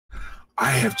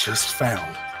I have just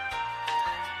found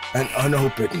an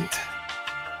unopened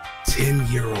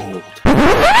 10-year-old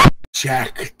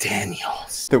Jack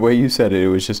Daniels. The way you said it, it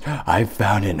was just, I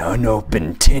found an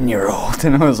unopened 10-year-old.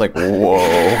 And I was like, whoa.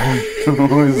 I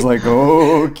was like,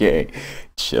 okay.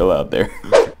 Chill out there.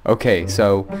 Okay,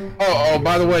 so... Oh,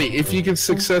 by the way, if you can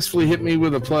successfully hit me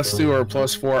with a +2 or a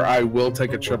 +4, I will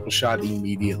take a triple shot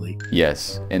immediately.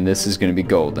 Yes, and this is gonna be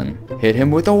golden. Hit him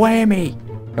with a whammy!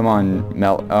 Come on,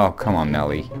 Oh, come on,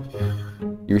 Melly.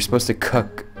 You were supposed to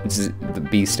cook the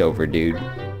beast over, dude.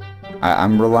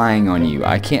 I'm relying on you.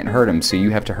 I can't hurt him, so you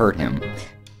have to hurt him.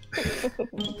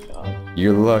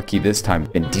 You're lucky this time,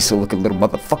 Vin Diesel looking little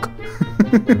motherfucker.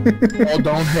 Oh,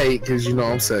 don't hate, because you know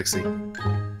I'm sexy.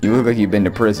 You look like you've been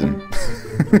to prison.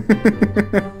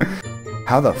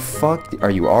 How the fuck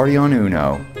are you already on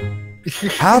Uno?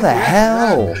 How the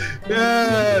hell?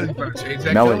 Yeah. Change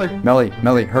that color.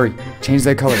 Melly, hurry. Change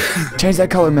that color. Change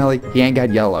that color, Melly. He ain't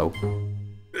got yellow.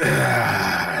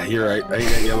 You're right. I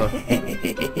ain't got yellow.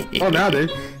 Oh, now,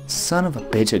 dude. Son of a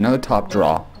bitch. Another top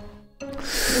draw.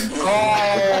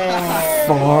 Oh.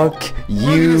 Fuck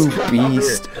you,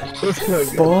 beast.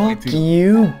 Fuck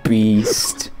you,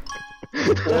 beast.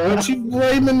 What you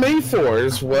blaming me for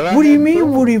is what do you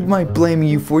mean, what am I blaming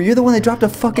you for? You're the one that dropped a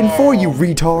fucking 4, you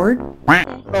retard.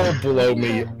 Oh, blow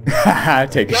me.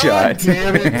 Take a God shot.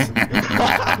 Damn it.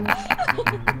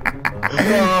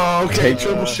 Oh, okay,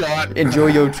 triple shot. Enjoy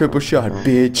your triple shot,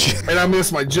 bitch. And I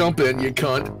missed my jump in, you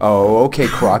cunt. Oh, okay,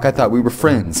 Croc. I thought we were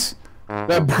friends.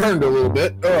 That burned a little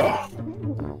bit. Ugh.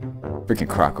 Freaking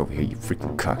Croc over here, you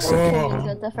freaking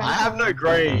cocksucker. Oh. I have no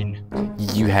green.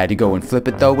 You had to go and flip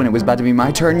it though when it was about to be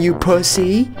my turn, you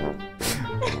pussy.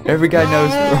 Every guy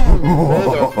knows.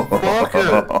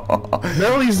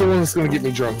 Melly's the one that's gonna get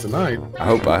me drunk tonight.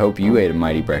 I hope you ate a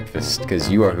mighty breakfast, because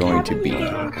you are going to be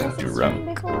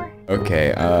drunk.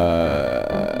 Okay,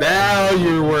 Now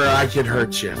you're where I can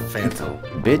hurt you, Fantom.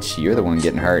 bitch, you're the one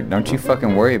getting hurt. Don't you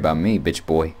fucking worry about me, bitch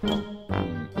boy.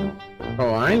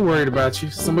 Oh, I ain't worried about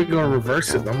you. Somebody gonna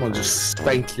reverse it. I'm gonna just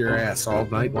spank your ass all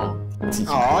night long.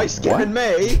 Oh, he's skipping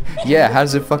me. Yeah, how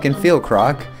does it fucking feel,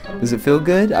 Croc? Does it feel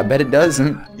good? I bet it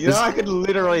doesn't. You know, I could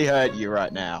literally hurt you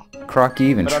right now. Croc, you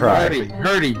even tried.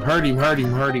 Hurt him.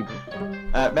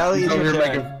 Melly, is your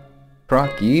turn.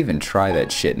 Croc, you even try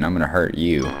that shit and I'm gonna hurt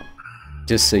you.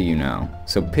 Just so you know.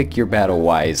 So pick your battle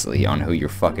wisely on who you're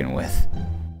fucking with.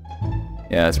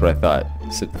 Yeah, that's what I thought.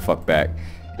 Sit the fuck back.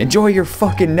 Enjoy your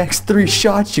fucking next 3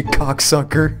 shots, you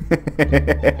cocksucker.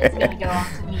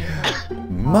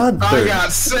 Mother. I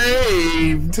got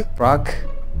saved. Croc,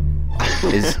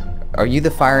 are you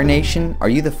the Fire Nation? Are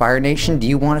you the Fire Nation? Do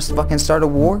you want us to fucking start a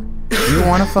war? Do you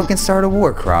want to fucking start a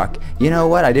war, Croc? You know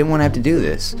what? I didn't want to have to do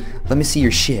this. Let me see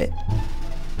your shit.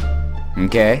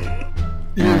 Okay?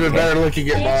 You've been better looking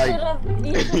at mine.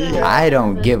 I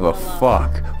don't give a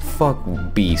fuck. Fuck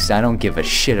Beast. I don't give a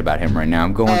shit about him right now.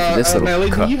 I'm going for this little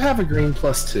Melly, cup. do you have a green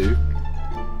 +2?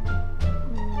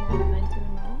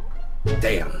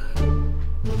 Damn.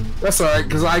 That's alright,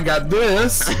 because I got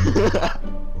this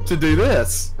to do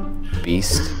this.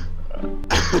 Beast.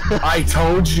 I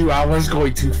told you I was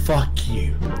going to fuck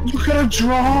you. You could have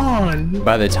drawn.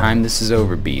 By the time this is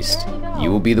over, Beast, you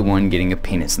will be the one getting a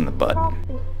penis in the butt.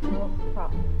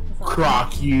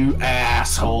 Croc, you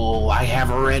asshole. I have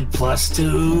a red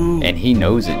 +2. And he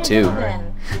knows it too.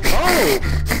 Oh!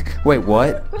 Wait,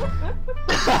 what?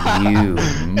 You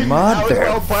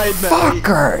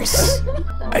motherfuckers!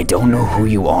 I don't know who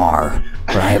you are,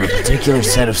 but I have a particular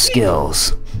set of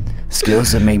skills.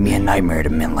 Skills that make me a nightmare to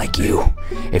men like you.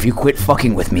 If you quit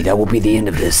fucking with me, that will be the end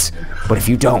of this. But if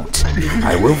you don't,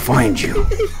 I will find you,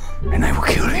 and I will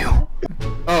kill you.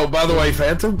 Oh, by the way,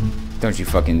 Fantom? Don't you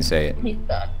fucking say it. He's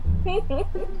done.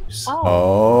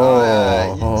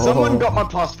 Oh. Someone got my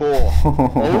 +4.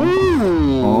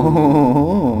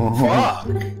 Oh. Fuck.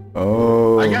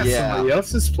 Oh. I got somebody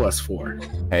else's +4.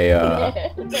 Hey,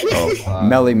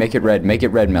 Melly, make it red. Make it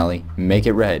red, Melly. Make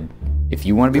it red. If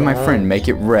you want to be my friend, make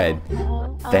it red.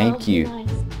 Thank you.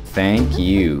 Thank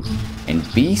you. And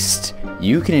Beast,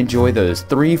 you can enjoy those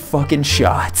 3 fucking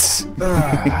shots.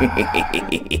 Like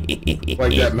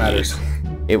that matters.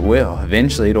 It will.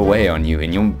 Eventually it'll weigh on you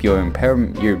and your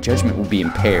judgment will be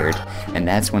impaired. And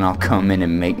that's when I'll come in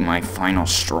and make my final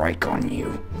strike on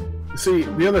you. See,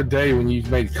 the other day when you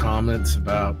made comments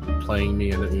about playing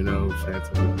me in the Uno,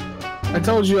 Fantom, I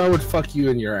told you I would fuck you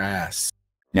in your ass.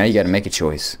 Now you gotta make a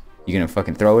choice. You gonna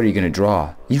fucking throw it or you gonna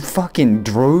draw? You fucking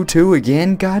drew 2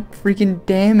 again? God freaking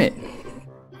damn it.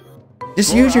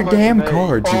 Just use your damn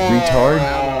cards, you retard.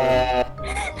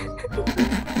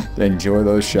 Enjoy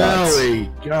those shots. Nelly,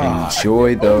 God.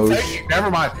 Enjoy those.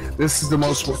 Never mind. This is the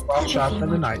most worthwhile shot of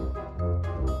the night.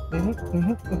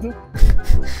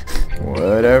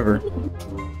 Whatever.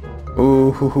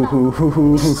 Ooh.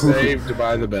 Saved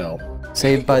by the bell.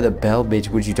 Saved by the bell, bitch.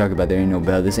 What you talking about? There ain't no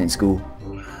bell. This ain't school.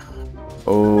 There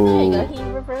Oh. you go. He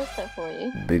reversed it for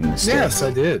you. Big mistake. Yes,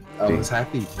 I did. I was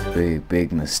happy.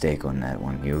 Big mistake on that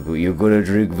one. You're gonna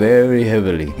drink very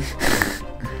heavily.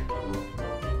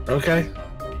 Okay.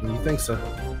 You think so?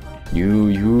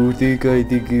 You think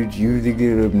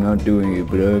I'm not doing it,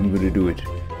 but I'm gonna do it.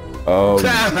 Oh.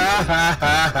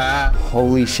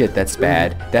 Holy shit, that's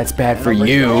bad. That's bad for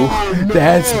you.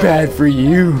 That's bad for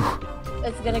you.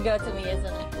 It's gonna go to me, isn't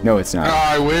it? No, it's not.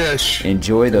 I wish.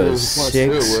 Enjoy those Plus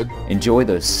two six. would. Enjoy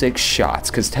those 6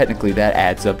 shots, because technically that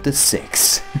adds up to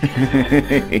 6.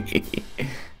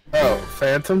 Oh,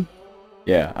 Fantom?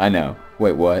 Yeah, I know.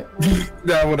 Wait, what?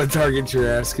 That would have target your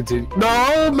ass. Continue.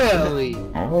 No, Melly.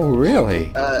 Oh,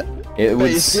 really? It But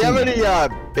would you see how many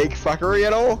big fuckery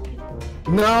at all?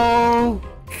 No.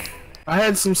 I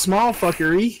had some small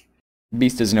fuckery.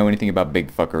 Beast doesn't know anything about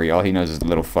big fuckery. All he knows is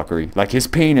little fuckery. Like his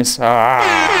penis.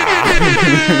 Ah!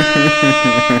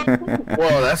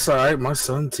 Well, that's alright. My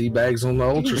son teabags on the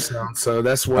ultrasound, so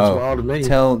that's worthwhile to me.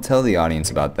 Tell the audience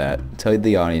about that. Tell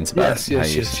the audience about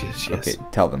Yes. Okay,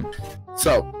 tell them.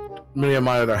 So, me and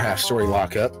my other half-story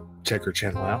lockup. Check her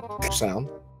channel out. Sound.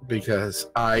 Because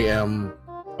I am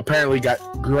apparently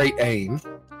got great aim.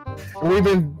 And we've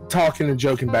been talking and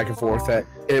joking back and forth that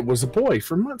it was a boy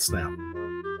for months now.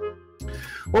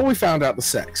 Well, we found out the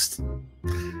sex.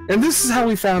 And this is how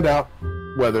we found out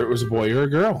whether it was a boy or a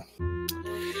girl.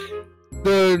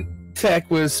 The tech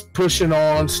was pushing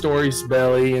on Story's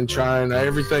belly and trying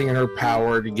everything in her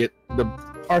power to get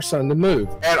our son to move.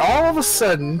 And all of a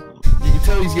sudden, you can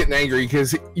tell he's getting angry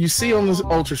because you see on this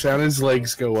ultrasound his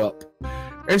legs go up.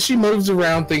 And she moves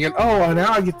around thinking, oh,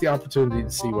 now I get the opportunity to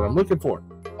see what I'm looking for.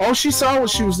 Oh, she saw what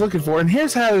she was looking for, and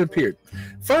here's how it appeared.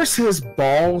 First, his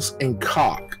balls and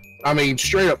cock. I mean,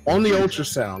 straight up on the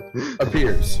ultrasound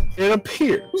appears. It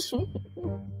appears.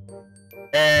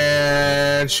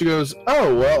 And she goes,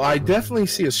 oh, well, I definitely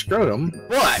see a scrotum.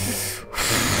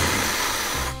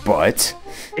 But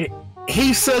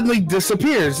he suddenly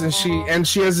disappears, and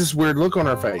she has this weird look on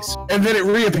her face. And then it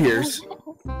reappears.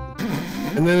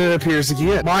 And then it appears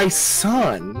again. My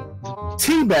son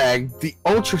teabagged the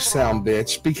ultrasound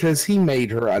bitch because he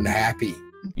made her unhappy.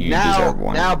 You deserve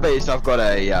one. Now, Beast, I've got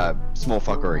a small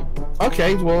fuckery.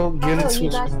 Okay, well, get it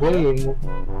switched to blue.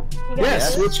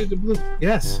 Yes, switch it to blue.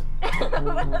 Yes.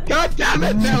 God damn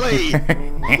it, Melly!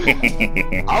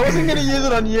 I wasn't gonna use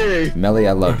it on you. Melly,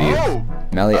 I love you. Oh,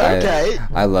 Melly, okay.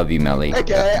 I love you, Melly.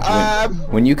 Okay,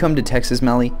 when you come to Texas,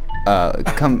 Melly,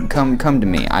 come to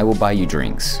me. I will buy you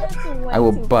drinks. I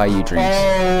will buy you drinks.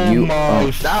 You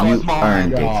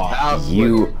earned it.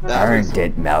 You earned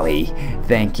it, Melly.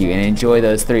 Thank you, and enjoy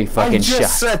those 3 fucking just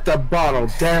shots. set the bottle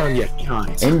down, you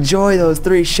cunt. Enjoy those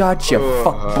 3 shots, you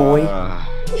fuck boy.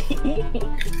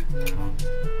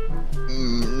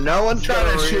 No one's Try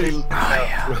that shit.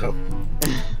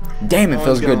 Damn, it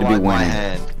feels good to be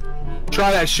winning.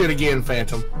 Try that shit again,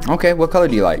 Fantom. Okay, what color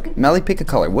do you like? Melly, pick a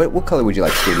color. What color would you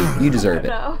like, Stevie? You deserve it.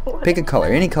 No. Pick a color,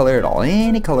 any color at all.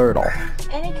 Any color at all.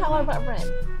 Any color but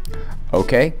red.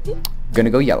 Okay, gonna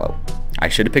go yellow. I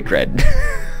should have picked red.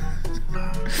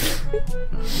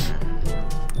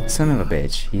 Son of a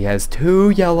bitch. He has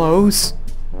 2 yellows.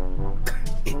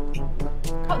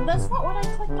 Oh, that's not what I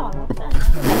clicked on.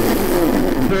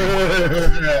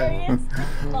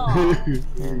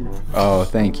 Oh,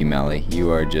 thank you, Melly.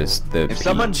 You are just the If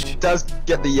someone does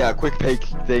get the quick peek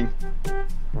thing,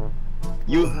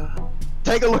 you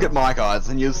take a look at my cards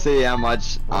and you'll see how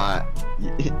much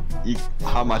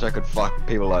how much I could fuck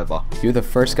people over. You're the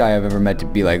first guy I've ever met to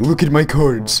be like, look at my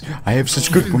cards. I have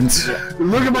such good ones.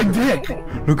 Look at my dick.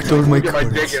 Look at all my Look at my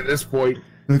cards. dick at this point.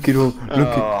 Look at all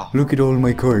look at all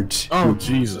my cards. Oh,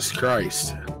 Jesus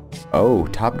Christ. Oh,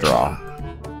 top draw.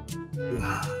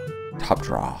 Top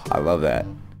draw. I love that.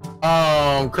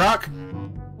 Croc,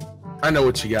 I know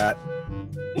what you got.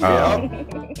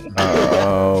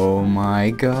 Oh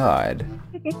my god.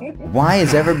 Why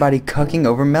is everybody cucking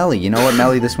over Melly? You know what,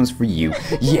 Melly? This one's for you.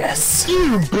 Yes!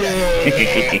 You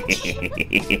bitch!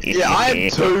 Yeah, I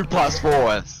have 2 plus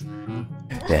 4s.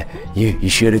 Yeah, you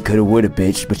shoulda, coulda, woulda,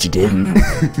 bitch, but you didn't.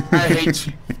 I hate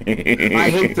you. I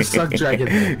hate the suck dragon.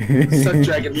 Suck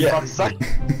dragon. Yeah, fuck. suck.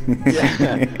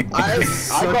 Yeah, I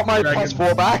got my plus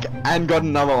 4 back and got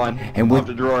another one. And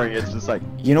after drawing, it's just like,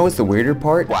 you know what's the weirder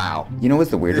part? wow. You know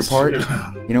what's the weirder part?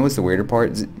 You know what's the weirder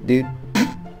part, dude?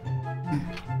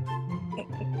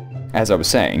 As I was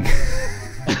saying.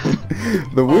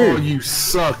 The Oh, weird you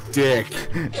suck dick.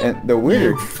 and the You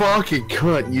weird. fucking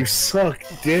cunt. You suck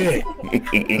dick.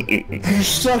 You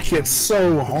suck it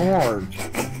so hard.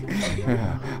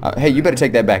 Hey, you better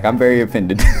take that back. I'm very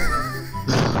offended.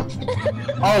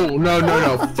 Oh,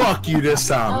 no. Fuck you this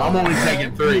time. I'm only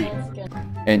taking 3. That's good.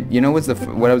 And you know what's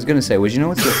what I was gonna say was, you know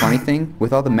what's the funny thing?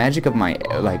 With all the magic of my,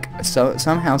 like,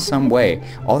 somehow, some way,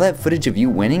 all that footage of you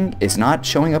winning is not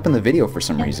showing up in the video for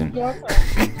some reason. Your turn.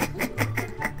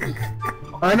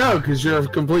 I know, because you're a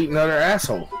complete and utter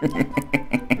asshole.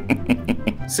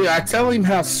 See, I tell him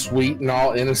how sweet and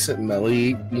all innocent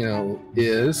Melly,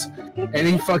 is, and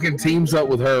he fucking teams up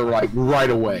with her, like, right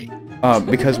away.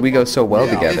 Because we go so well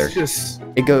together. It's just...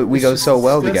 We go so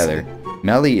well disgusting. together.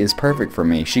 Melly is perfect for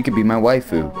me. She could be my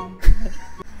waifu.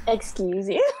 Excuse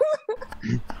you.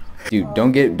 Dude,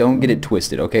 don't get it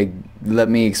twisted, okay? Let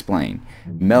me explain.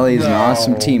 Melly's an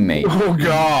awesome teammate. Oh,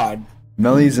 God.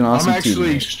 Melly's an awesome I'm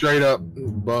actually teammate. straight up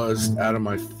buzzed out of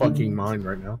my fucking mind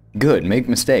right now. Good, make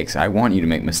mistakes. I want you to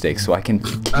make mistakes so I can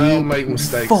keep I don't make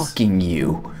mistakes. fucking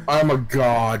you. I'm a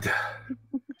god.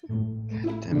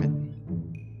 Damn it.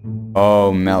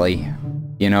 Oh, Melly.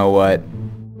 You know what?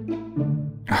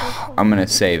 I'm gonna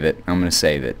save it. I'm gonna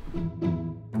save it.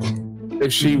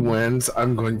 If she wins,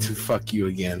 I'm going to fuck you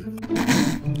again.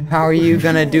 How are you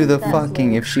gonna do the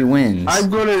fucking if she wins? I'm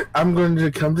going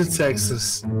to come to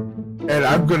Texas, and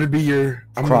I'm going to be your.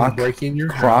 I'm Croc, gonna break in your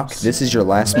Croc, house. this is your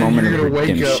last And moment you're of gonna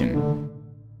wake up. redemption.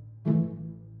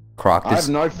 Croc, I this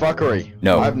have no fuckery.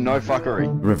 No. I have no fuckery.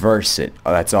 reverse it.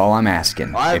 Oh, that's all I'm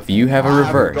asking. I- If you have a I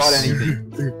reverse, haven't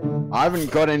got anything. I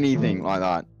haven't got anything like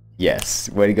that. yes.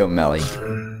 Way to go, Melly.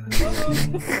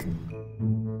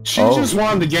 She Oh. just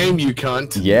won the game, you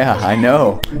cunt. Yeah, I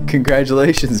know.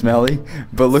 Congratulations, Melly.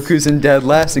 But look who's in dead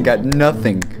last and got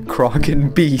nothing. Croc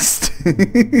and Beast.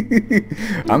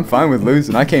 I'm fine with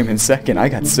losing. I came in second. I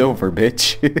got silver,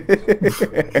 bitch.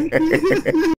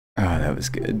 Oh, that was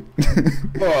good.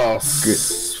 Oh,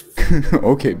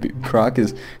 Okay, Croc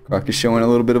is showing a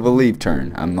little bit of a leave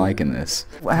turn. I'm liking this.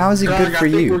 Well, how is it Greg, good for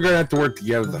I think you? we're gonna have to work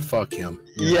together to fuck him.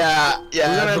 Yeah,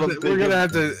 yeah. We're gonna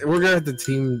have to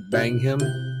team bang him.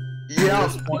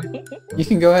 Yeah. You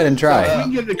can go ahead and We try.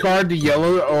 can get the card to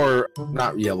yellow, or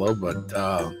not yellow, but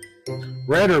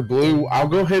red or blue. I'll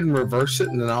go ahead and reverse it,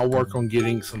 and then I'll work on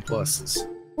getting some pluses.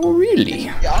 Oh, really?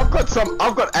 Yeah, I've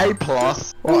got A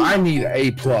plus. Well, I need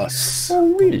A plus,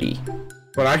 Oh, really?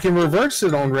 but I can reverse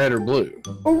it on red or blue.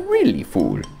 Oh, really,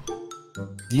 fool?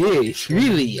 Yes,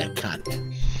 really, you cunt.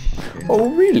 Oh,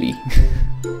 really?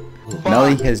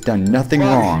 Melly has done nothing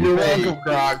wrong. You're welcome,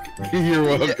 Croc. You're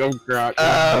welcome, Croc.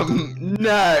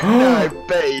 No,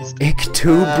 Beast. Ick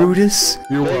too, Brutus?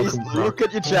 You're Beast, welcome, Croc. look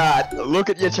at your chat. Look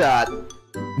at your chat.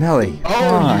 Melly,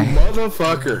 Oh, why? you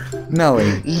motherfucker.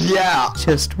 Melly, Yeah.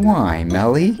 just why,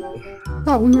 Melly?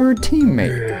 Thought we were a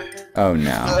teammate. Oh,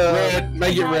 no. Red,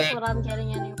 make it That's red. what I'm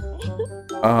getting anyway.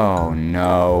 Oh,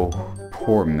 no.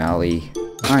 Poor Melly.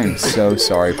 I'm so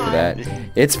sorry for that.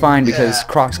 It's fine because Yeah.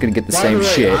 Croc's gonna get the By same the way,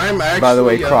 shit. I'm By the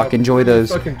way, actually, Croc, enjoy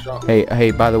those. fucking drunk.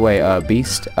 Hey, by the way,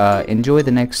 Beast, enjoy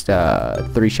the next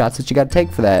 3 shots that you gotta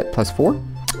take for that +4.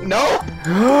 No.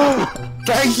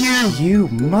 Thank you. You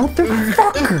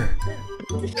motherfucker!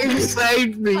 You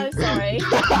saved me. I'm sorry.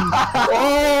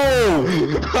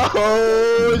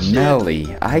 Oh shit.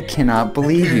 Melly, I cannot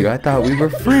believe you. I thought we were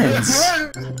friends.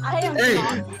 I am Hey,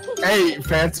 not. hey,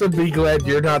 Fantom, be glad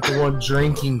you're not the one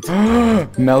drinking.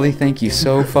 Melly, thank you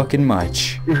so fucking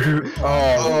much. Oh,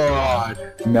 God.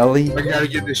 Melly, I gotta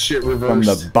get this shit reversed. from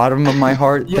the bottom of my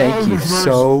heart, Yeah, thank you reverse,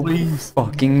 so please.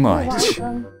 fucking much.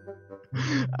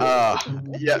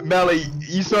 Yeah, Melly,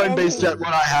 you saw in Beast chat what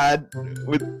I had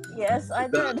with. Yes, I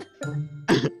did.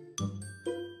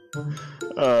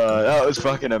 That was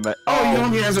fucking amazing. Oh, he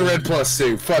only has a red plus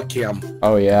too. Fuck him.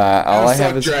 Oh yeah, all I Suck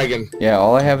have is dragon.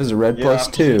 all I have is a red Yeah.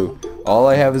 +2. All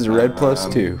I have is a red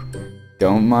 +2.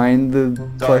 Don't mind the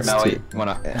Sorry, +2. Melly.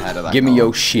 Wanna add to that? Give me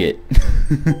your shit.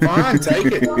 Fine, take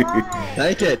it.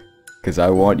 Take it. Cause I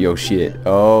want your shit.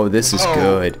 Oh, this is Oh,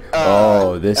 good.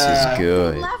 Oh, this is You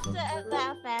good. left it at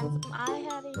that, Phantom. I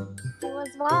had it too as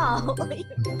well.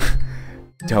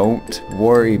 Don't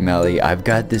worry, Melly. I've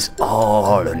got this all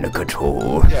under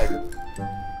control. Yeah.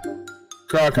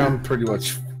 Croc, I'm pretty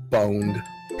much boned.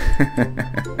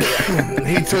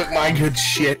 He took my good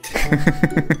shit.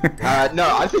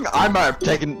 No, I think I might have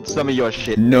taken some of your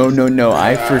shit. No, no, no.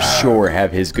 I for sure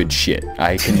have his good shit.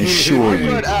 I can assure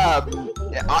you. But,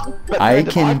 I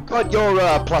can- I've got your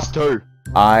 +2.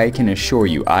 I can assure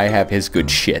you. I have his good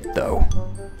shit, though.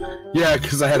 Yeah,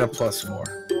 because I had a +4.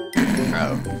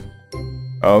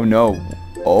 Oh no.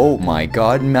 Oh my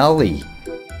god, Melly.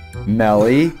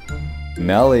 Melly.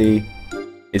 Melly,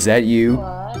 is that you?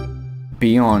 What?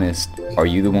 Be honest. Are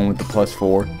you the one with the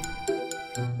 +4?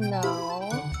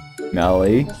 No.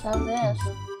 Melly? Just have this.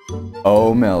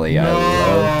 Oh, Melly,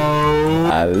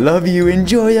 I love you.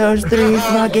 Enjoy those 3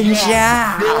 fucking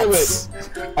shots.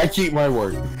 I keep my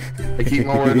word. I keep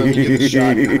my word. Let me get the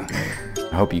shot.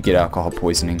 I hope you get alcohol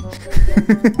poisoning.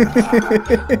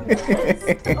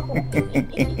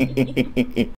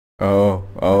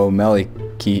 Oh, Melly,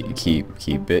 keep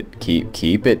it.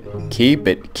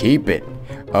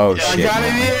 Oh shit. I got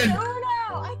it in.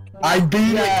 I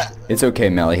beat it. It's okay,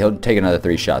 Melly. He'll take another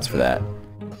 3 shots for that.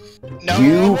 No.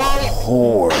 You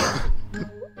whore.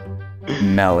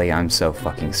 Melly, I'm so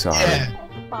fucking sorry.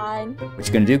 Fine. What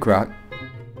you gonna do, Croc?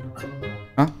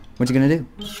 Huh? What you gonna do?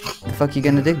 What the fuck you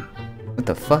gonna do? What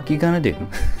the fuck you gonna do?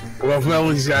 Well, if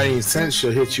Melody's got any sense,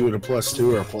 she'll hit you with a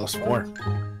 +2 or a +4.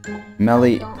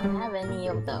 Melly, I don't have any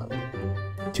of those.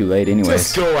 too late anyways.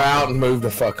 Just go out and move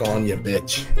the fuck on, you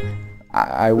bitch.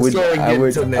 I would go and get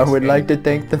into the next game. like to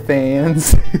thank the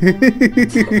fans.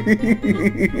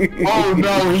 Oh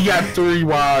no, he got 3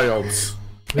 wilds.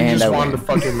 He And just I won win. the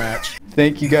fucking match.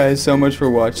 Thank you guys so much for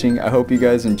watching. I hope you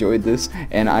guys enjoyed this,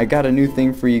 and I got a new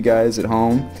thing for you guys at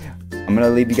home. I'm gonna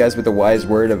leave you guys with a wise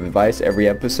word of advice every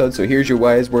episode. So here's your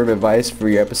wise word of advice for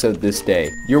your episode this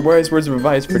day. Your wise words of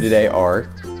advice for today are: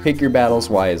 pick your battles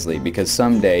wisely, because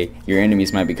someday your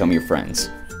enemies might become your friends.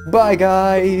 Bye,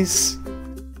 guys.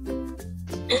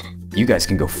 You guys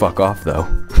can go fuck off, though.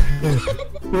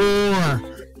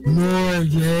 More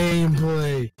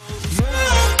gameplay.